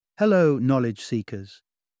Hello, knowledge seekers.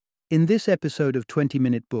 In this episode of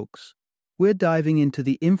 20-Minute Books, we're diving into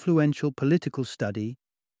the influential political study,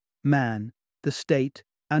 Man, the State,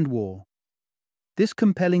 and War. This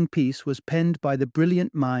compelling piece was penned by the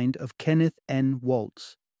brilliant mind of Kenneth N.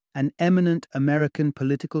 Waltz, an eminent American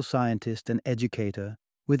political scientist and educator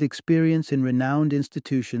with experience in renowned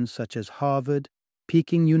institutions such as Harvard,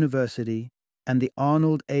 Peking University, and the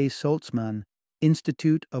Arnold A. Saltzman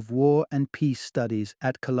Institute of War and Peace Studies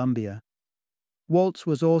at Columbia. Waltz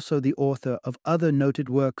was also the author of other noted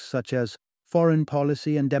works such as Foreign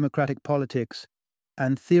Policy and Democratic Politics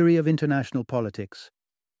and Theory of International Politics.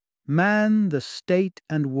 Man, the State,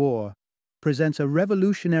 and War presents a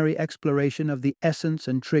revolutionary exploration of the essence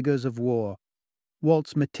and triggers of war.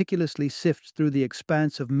 Waltz meticulously sifts through the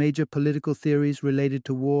expanse of major political theories related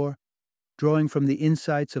to war, drawing from the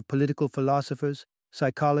insights of political philosophers,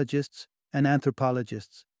 psychologists, and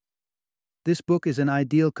anthropologists. This book is an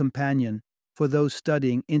ideal companion for those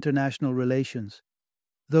studying international relations,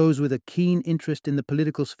 those with a keen interest in the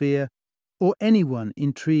political sphere, or anyone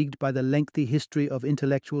intrigued by the lengthy history of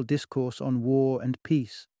intellectual discourse on war and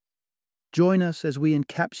peace. Join us as we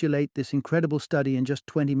encapsulate this incredible study in just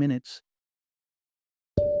 20 minutes.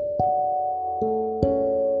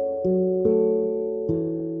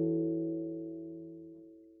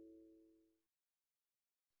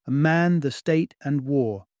 Man, the State, and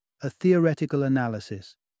War, a Theoretical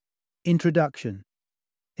Analysis. Introduction.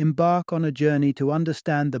 Embark on a journey to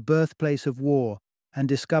understand the birthplace of war and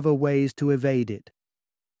discover ways to evade it.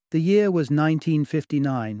 The year was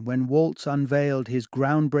 1959 when Waltz unveiled his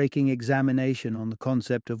groundbreaking examination on the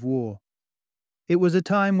concept of war. It was a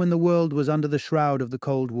time when the world was under the shroud of the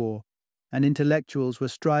Cold War, and intellectuals were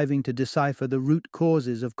striving to decipher the root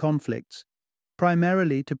causes of conflicts,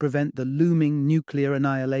 primarily to prevent the looming nuclear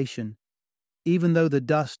annihilation. Even though the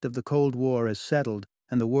dust of the Cold War has settled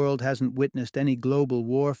and the world hasn't witnessed any global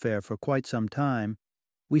warfare for quite some time,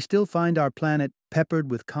 we still find our planet peppered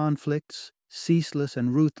with conflicts, ceaseless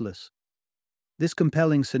and ruthless. This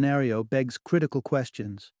compelling scenario begs critical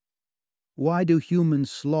questions. Why do humans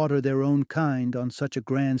slaughter their own kind on such a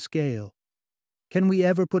grand scale? Can we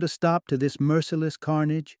ever put a stop to this merciless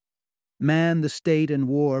carnage? Man, the State, and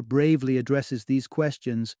War bravely addresses these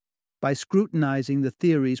questions by scrutinizing the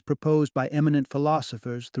theories proposed by eminent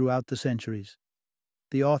philosophers throughout the centuries.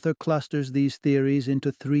 The author clusters these theories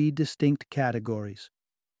into three distinct categories,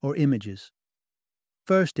 or images.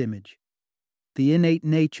 First image, the innate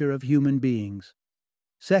nature of human beings.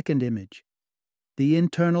 Second image, the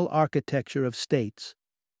internal architecture of states.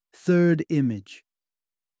 Third image,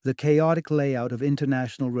 the chaotic layout of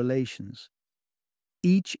international relations.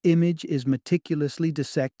 Each image is meticulously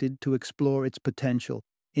dissected to explore its potential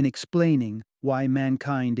in explaining why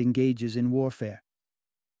mankind engages in warfare.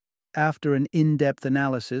 After an in-depth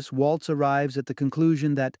analysis, Waltz arrives at the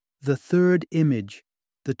conclusion that the third image,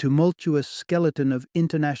 the tumultuous skeleton of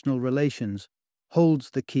international relations, holds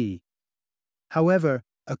the key. However,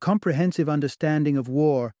 a comprehensive understanding of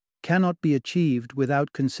war cannot be achieved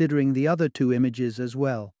without considering the other two images as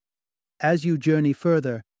well. As you journey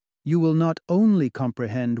further, you will not only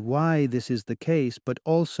comprehend why this is the case, but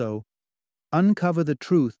also uncover the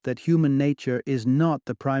truth that human nature is not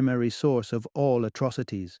the primary source of all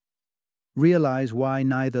atrocities. Realize why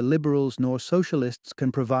neither liberals nor socialists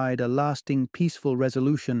can provide a lasting, peaceful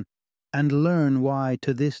resolution, and learn why,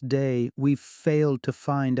 to this day, we've failed to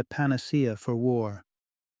find a panacea for war.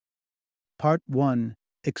 Part 1.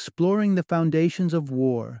 Exploring the foundations of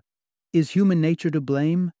war. Is human nature to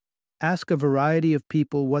blame? Ask a variety of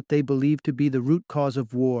people what they believe to be the root cause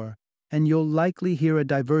of war, and you'll likely hear a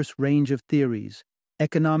diverse range of theories: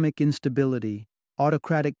 economic instability,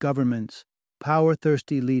 autocratic governments,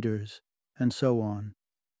 power-thirsty leaders, and so on.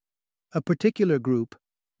 A particular group,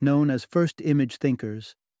 known as first image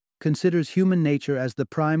thinkers, considers human nature as the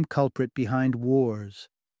prime culprit behind wars.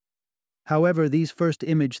 However, these first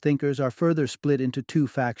image thinkers are further split into two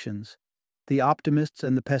factions: the optimists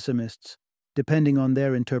and the pessimists, depending on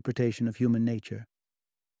their interpretation of human nature.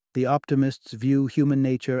 The optimists view human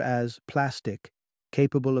nature as plastic,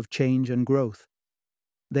 capable of change and growth.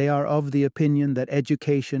 They are of the opinion that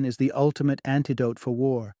education is the ultimate antidote for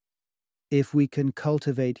war. If we can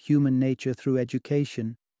cultivate human nature through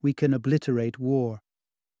education, we can obliterate war.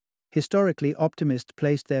 Historically, optimists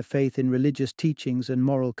placed their faith in religious teachings and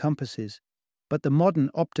moral compasses, but the modern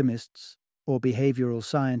optimists, or behavioral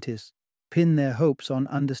scientists, pin their hopes on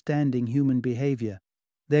understanding human behavior.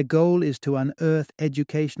 Their goal is to unearth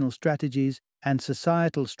educational strategies and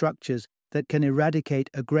societal structures that can eradicate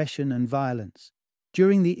aggression and violence.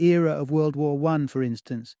 During the era of World War I, for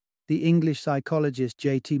instance, the English psychologist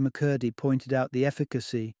J.T. McCurdy pointed out the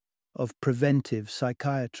efficacy of preventive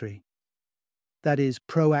psychiatry. That is,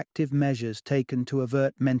 proactive measures taken to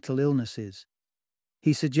avert mental illnesses.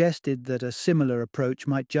 He suggested that a similar approach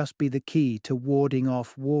might just be the key to warding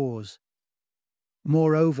off wars.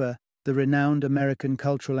 Moreover, the renowned American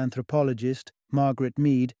cultural anthropologist, Margaret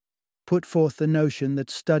Mead, put forth the notion that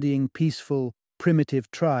studying peaceful, primitive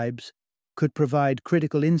tribes could provide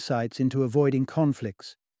critical insights into avoiding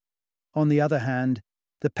conflicts. On the other hand,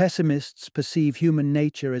 the pessimists perceive human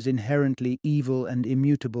nature as inherently evil and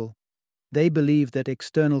immutable. They believe that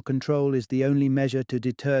external control is the only measure to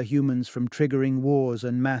deter humans from triggering wars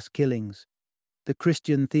and mass killings. The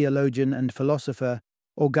Christian theologian and philosopher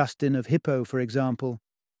Augustine of Hippo, for example,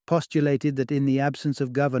 postulated that in the absence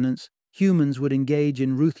of governance, humans would engage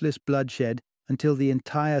in ruthless bloodshed until the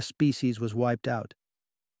entire species was wiped out.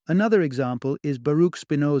 Another example is Baruch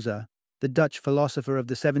Spinoza, the Dutch philosopher of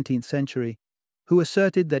the 17th century, who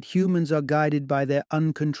asserted that humans are guided by their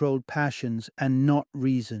uncontrolled passions and not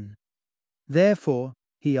reason. Therefore,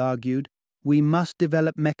 he argued, we must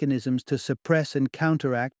develop mechanisms to suppress and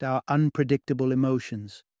counteract our unpredictable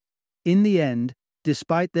emotions. In the end,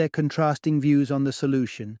 despite their contrasting views on the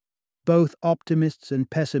solution, both optimists and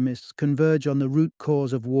pessimists converge on the root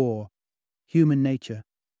cause of war, human nature.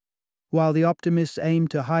 While the optimists aim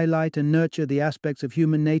to highlight and nurture the aspects of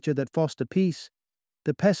human nature that foster peace,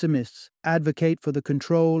 the pessimists advocate for the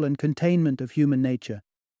control and containment of human nature.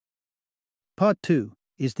 Part 2.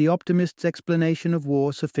 Is the optimist's explanation of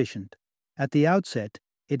war sufficient? At the outset,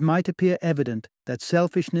 it might appear evident that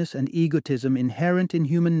selfishness and egotism inherent in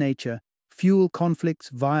human nature fuel conflicts,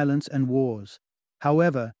 violence, and wars.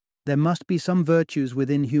 However, there must be some virtues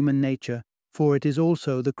within human nature, for it is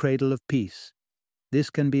also the cradle of peace. This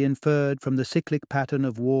can be inferred from the cyclic pattern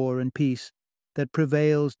of war and peace that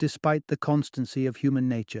prevails despite the constancy of human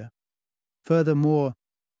nature. Furthermore,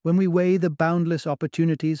 when we weigh the boundless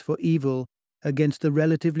opportunities for evil against the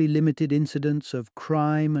relatively limited incidents of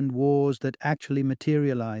crime and wars that actually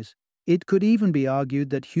materialize, it could even be argued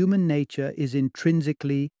that human nature is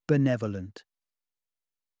intrinsically benevolent.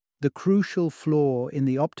 The crucial flaw in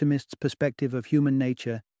the optimist's perspective of human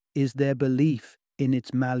nature is their belief in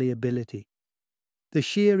its malleability. The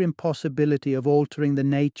sheer impossibility of altering the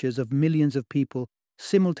natures of millions of people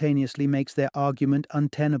simultaneously makes their argument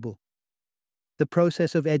untenable. The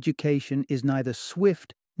process of education is neither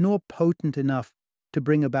swift nor potent enough to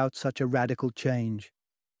bring about such a radical change.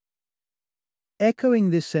 Echoing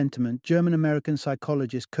this sentiment, German-American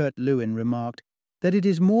psychologist Kurt Lewin remarked that it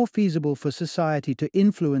is more feasible for society to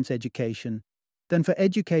influence education than for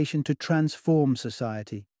education to transform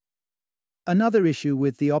society. Another issue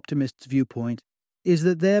with the optimist's viewpoint is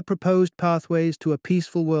that their proposed pathways to a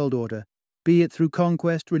peaceful world order, be it through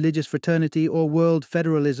conquest, religious fraternity, or world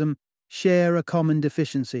federalism, share a common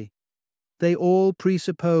deficiency. They all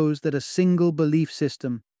presuppose that a single belief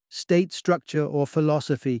system, state structure, or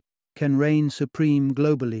philosophy can reign supreme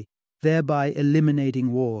globally, thereby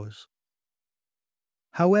eliminating wars.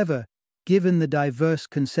 However, given the diverse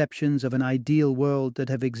conceptions of an ideal world that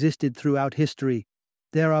have existed throughout history,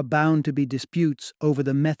 there are bound to be disputes over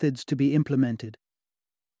the methods to be implemented.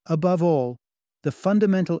 Above all, the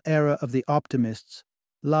fundamental error of the optimists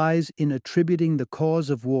lies in attributing the cause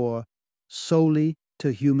of war solely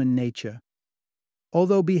to human nature.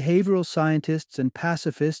 Although behavioral scientists and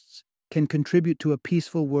pacifists can contribute to a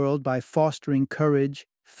peaceful world by fostering courage,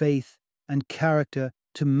 faith, and character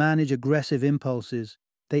to manage aggressive impulses,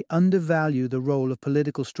 they undervalue the role of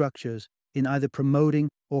political structures in either promoting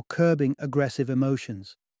or curbing aggressive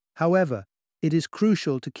emotions. However, it is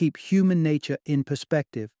crucial to keep human nature in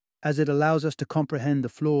perspective, as it allows us to comprehend the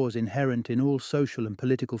flaws inherent in all social and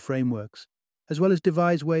political frameworks, as well as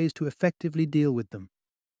devise ways to effectively deal with them.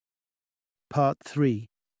 Part 3.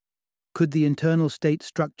 Could the internal state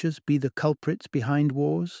structures be the culprits behind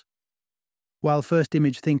wars? While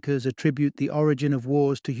first-image thinkers attribute the origin of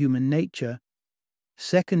wars to human nature,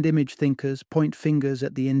 second-image thinkers point fingers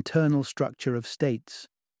at the internal structure of states.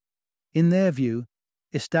 In their view,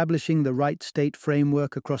 establishing the right state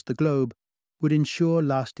framework across the globe would ensure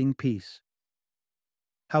lasting peace.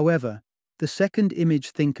 However, the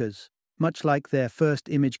second-image thinkers, much like their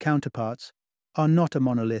first-image counterparts, are not a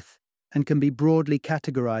monolith and can be broadly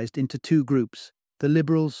categorized into two groups, the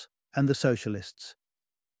liberals and the socialists.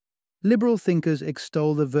 Liberal thinkers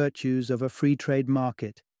extol the virtues of a free trade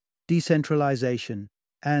market, decentralization,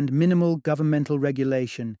 and minimal governmental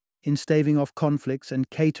regulation in staving off conflicts and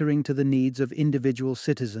catering to the needs of individual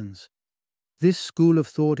citizens. This school of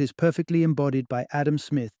thought is perfectly embodied by Adam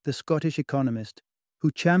Smith, the Scottish economist,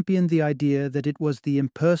 who championed the idea that it was the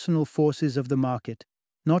impersonal forces of the market,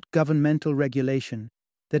 not governmental regulation,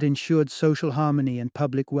 that ensured social harmony and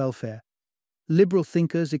public welfare. Liberal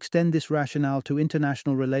thinkers extend this rationale to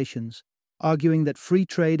international relations, arguing that free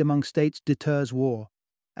trade among states deters war.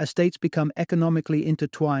 As states become economically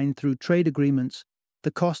intertwined through trade agreements,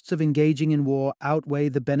 the costs of engaging in war outweigh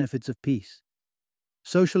the benefits of peace.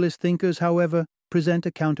 Socialist thinkers, however, present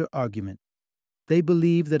a counter-argument. They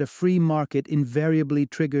believe that a free market invariably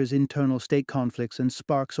triggers internal state conflicts and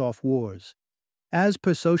sparks off wars. As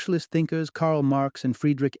per socialist thinkers Karl Marx and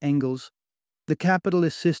Friedrich Engels, the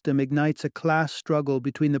capitalist system ignites a class struggle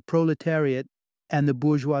between the proletariat and the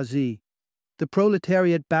bourgeoisie. The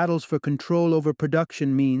proletariat battles for control over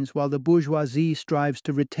production means while the bourgeoisie strives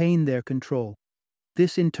to retain their control.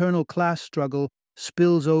 This internal class struggle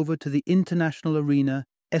spills over to the international arena,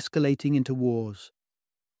 escalating into wars.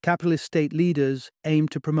 Capitalist state leaders aim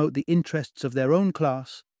to promote the interests of their own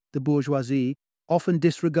class, the bourgeoisie, often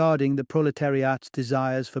disregarding the proletariat's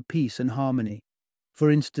desires for peace and harmony.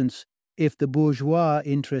 For instance, if the bourgeois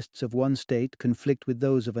interests of one state conflict with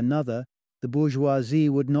those of another, the bourgeoisie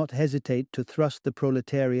would not hesitate to thrust the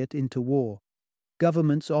proletariat into war.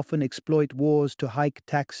 Governments often exploit wars to hike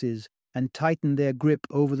taxes and tighten their grip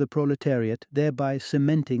over the proletariat, thereby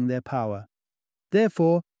cementing their power.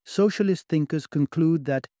 Therefore, socialist thinkers conclude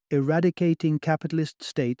that eradicating capitalist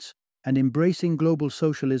states and embracing global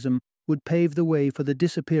socialism would pave the way for the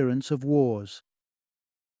disappearance of wars.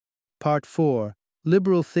 Part 4.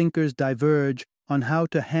 Liberal thinkers diverge on how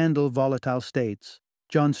to handle volatile states.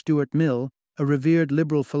 John Stuart Mill, a revered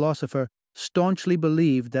liberal philosopher, staunchly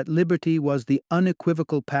believed that liberty was the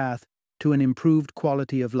unequivocal path to an improved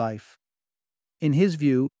quality of life. In his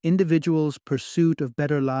view, individuals' pursuit of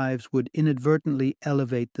better lives would inadvertently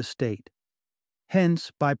elevate the state.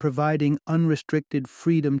 Hence, by providing unrestricted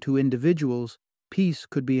freedom to individuals, peace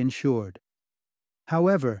could be ensured.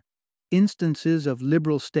 However, instances of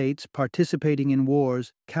liberal states participating in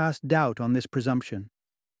wars cast doubt on this presumption.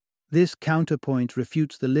 This counterpoint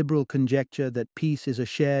refutes the liberal conjecture that peace is a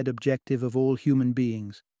shared objective of all human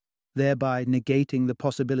beings, thereby negating the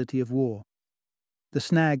possibility of war. The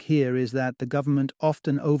snag here is that the government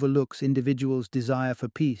often overlooks individuals' desire for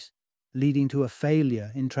peace, leading to a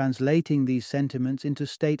failure in translating these sentiments into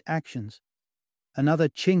state actions. Another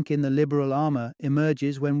chink in the liberal armor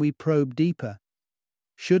emerges when we probe deeper.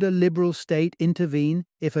 Should a liberal state intervene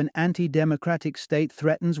if an anti-democratic state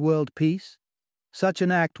threatens world peace? Such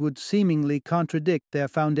an act would seemingly contradict their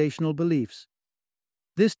foundational beliefs.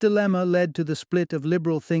 This dilemma led to the split of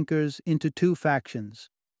liberal thinkers into two factions: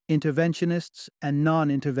 interventionists and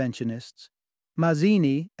non-interventionists.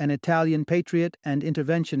 Mazzini, an Italian patriot and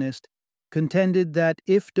interventionist, contended that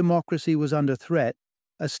if democracy was under threat,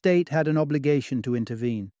 a state had an obligation to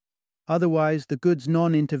intervene. Otherwise, the goods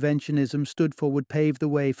non-interventionism stood for would pave the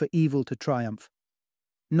way for evil to triumph.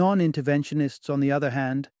 Non-interventionists, on the other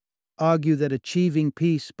hand, argue that achieving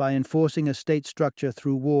peace by enforcing a state structure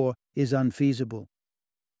through war is unfeasible.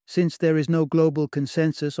 Since there is no global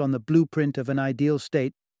consensus on the blueprint of an ideal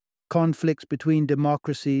state, conflicts between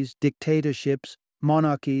democracies, dictatorships,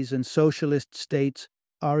 monarchies, and socialist states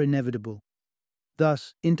are inevitable.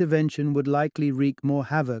 Thus, intervention would likely wreak more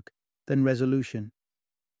havoc than resolution.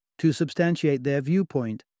 To substantiate their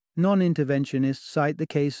viewpoint, non-interventionists cite the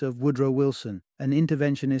case of Woodrow Wilson, an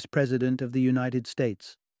interventionist president of the United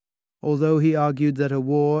States. Although he argued that a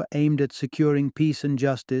war aimed at securing peace and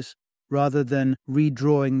justice, rather than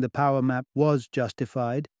redrawing the power map, was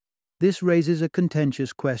justified, this raises a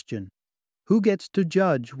contentious question. Who gets to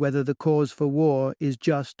judge whether the cause for war is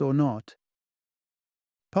just or not?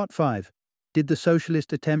 Part 5. Did the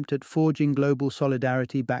socialist attempt at forging global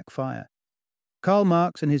solidarity backfire? Karl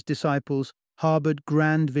Marx and his disciples harbored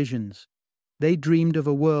grand visions. They dreamed of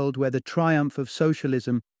a world where the triumph of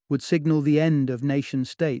socialism would signal the end of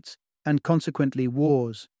nation-states, and consequently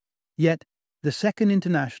wars. Yet, the Second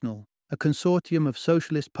International, a consortium of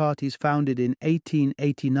socialist parties founded in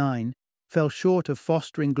 1889, fell short of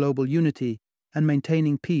fostering global unity and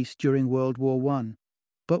maintaining peace during World War I.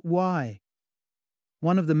 But why?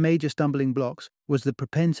 One of the major stumbling blocks was the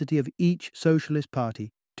propensity of each socialist party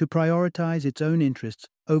to prioritize its own interests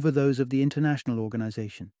over those of the international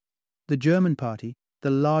organization. The German Party, the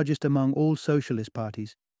largest among all socialist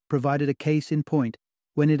parties, provided a case in point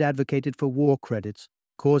when it advocated for war credits,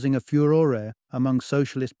 causing a furore among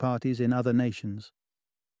socialist parties in other nations.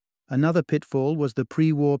 Another pitfall was the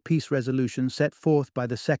pre-war peace resolution set forth by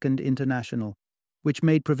the Second International, which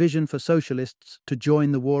made provision for socialists to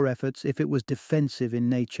join the war efforts if it was defensive in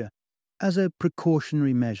nature, as a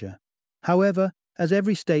precautionary measure. However, as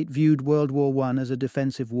every state viewed World War I as a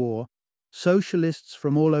defensive war, socialists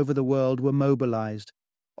from all over the world were mobilized,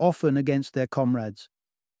 often against their comrades.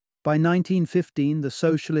 By 1915, the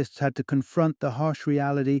socialists had to confront the harsh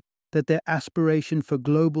reality that their aspiration for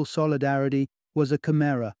global solidarity was a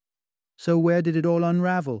chimera. So where did it all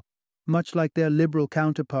unravel? Much like their liberal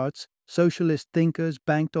counterparts, socialist thinkers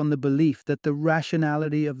banked on the belief that the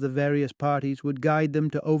rationality of the various parties would guide them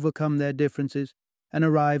to overcome their differences and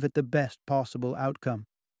arrive at the best possible outcome.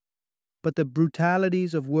 But the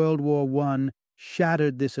brutalities of World War I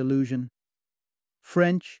shattered this illusion.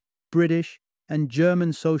 French, British, and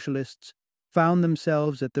German socialists found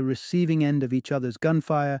themselves at the receiving end of each other's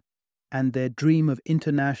gunfire, and their dream of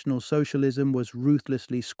international socialism was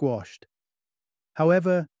ruthlessly squashed.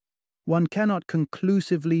 However, one cannot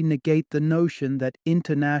conclusively negate the notion that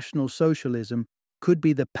international socialism could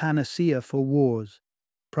be the panacea for wars,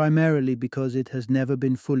 primarily because it has never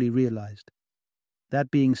been fully realized. That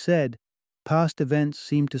being said, past events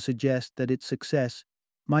seem to suggest that its success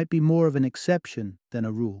might be more of an exception than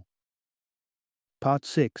a rule. Part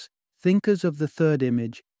 6. Thinkers of the third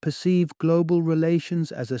image perceive global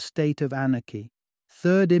relations as a state of anarchy.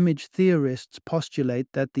 Third image theorists postulate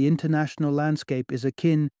that the international landscape is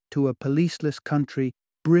akin to a policeless country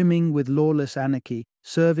brimming with lawless anarchy,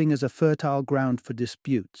 serving as a fertile ground for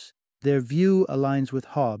disputes. Their view aligns with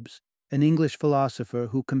Hobbes, an English philosopher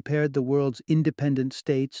who compared the world's independent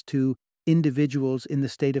states to individuals in the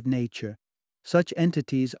state of nature. Such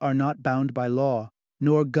entities are not bound by law,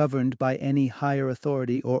 nor governed by any higher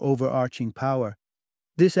authority or overarching power.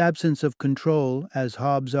 This absence of control, as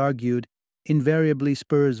Hobbes argued, invariably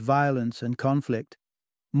spurs violence and conflict.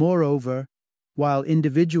 Moreover, while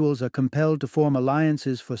individuals are compelled to form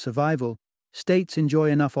alliances for survival, states enjoy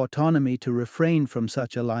enough autonomy to refrain from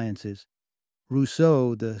such alliances.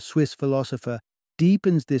 Rousseau, the Swiss philosopher,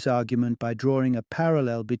 deepens this argument by drawing a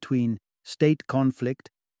parallel between state conflict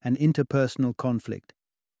and interpersonal conflict,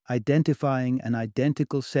 identifying an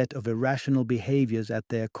identical set of irrational behaviors at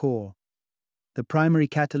their core. The primary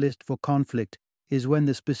catalyst for conflict is when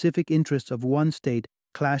the specific interests of one state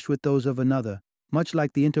clash with those of another, much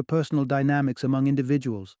like the interpersonal dynamics among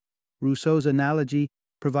individuals. Rousseau's analogy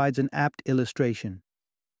provides an apt illustration.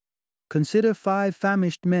 Consider 5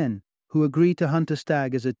 famished men who agree to hunt a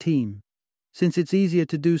stag as a team, since it's easier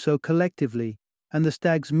to do so collectively, and the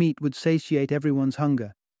stag's meat would satiate everyone's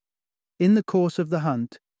hunger. In the course of the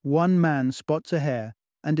hunt, one man spots a hare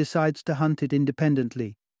and decides to hunt it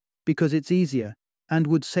independently, because it's easier and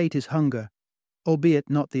would sate his hunger, albeit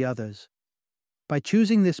not the others. By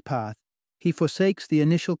choosing this path, he forsakes the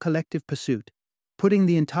initial collective pursuit, putting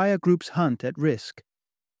the entire group's hunt at risk.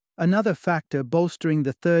 Another factor bolstering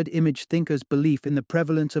the third image thinker's belief in the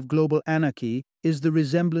prevalence of global anarchy is the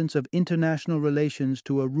resemblance of international relations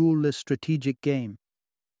to a ruleless strategic game.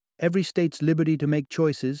 Every state's liberty to make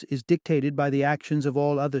choices is dictated by the actions of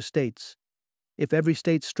all other states. If every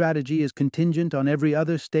state's strategy is contingent on every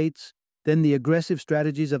other state's, then the aggressive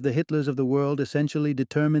strategies of the Hitlers of the world essentially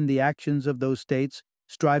determine the actions of those states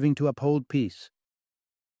striving to uphold peace.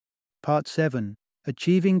 Part 7.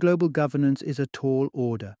 Achieving global governance is a tall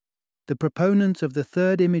order. The proponents of the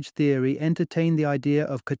third image theory entertain the idea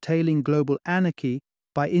of curtailing global anarchy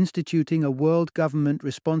by instituting a world government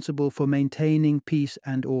responsible for maintaining peace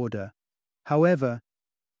and order. However,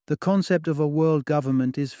 the concept of a world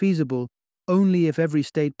government is feasible only if every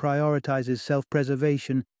state prioritizes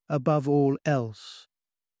self-preservation above all else.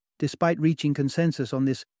 Despite reaching consensus on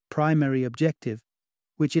this primary objective,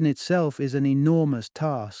 which in itself is an enormous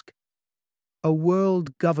task, a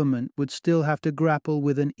world government would still have to grapple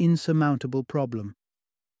with an insurmountable problem.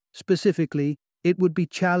 Specifically, it would be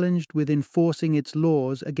challenged with enforcing its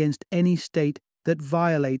laws against any state that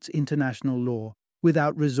violates international law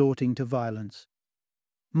without resorting to violence.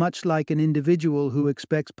 Much like an individual who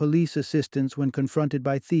expects police assistance when confronted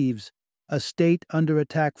by thieves, a state under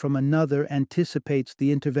attack from another anticipates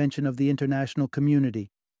the intervention of the international community.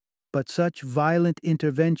 But such violent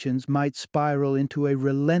interventions might spiral into a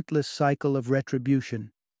relentless cycle of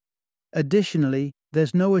retribution. Additionally,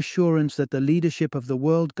 there's no assurance that the leadership of the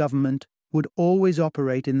world government would always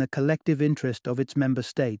operate in the collective interest of its member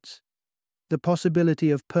states. The possibility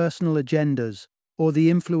of personal agendas or the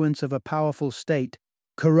influence of a powerful state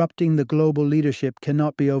corrupting the global leadership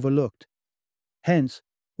cannot be overlooked. Hence,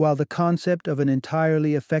 while the concept of an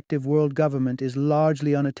entirely effective world government is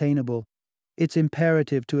largely unattainable, it's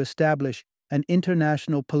imperative to establish an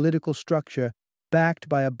international political structure backed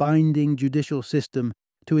by a binding judicial system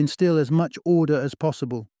to instill as much order as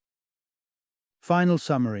possible. Final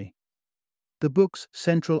summary. The book's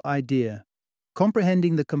central idea,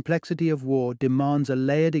 comprehending the complexity of war, demands a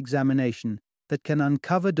layered examination that can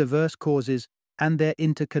uncover diverse causes and their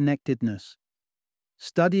interconnectedness.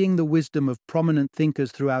 Studying the wisdom of prominent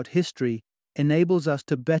thinkers throughout history enables us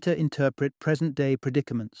to better interpret present-day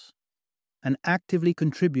predicaments and actively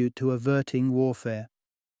contribute to averting warfare.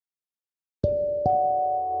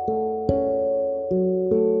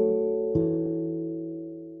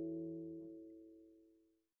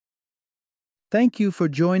 Thank you for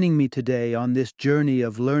joining me today on this journey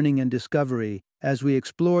of learning and discovery as we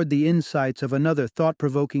explored the insights of another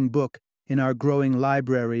thought-provoking book in our growing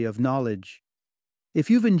library of knowledge. If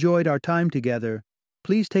you've enjoyed our time together,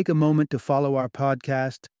 please take a moment to follow our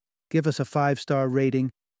podcast, give us a 5-star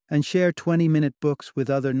rating, and share 20-minute books with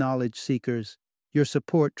other knowledge seekers. Your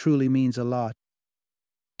support truly means a lot.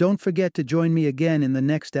 Don't forget to join me again in the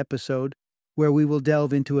next episode, where we will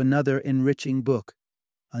delve into another enriching book.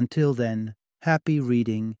 Until then, happy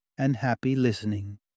reading and happy listening.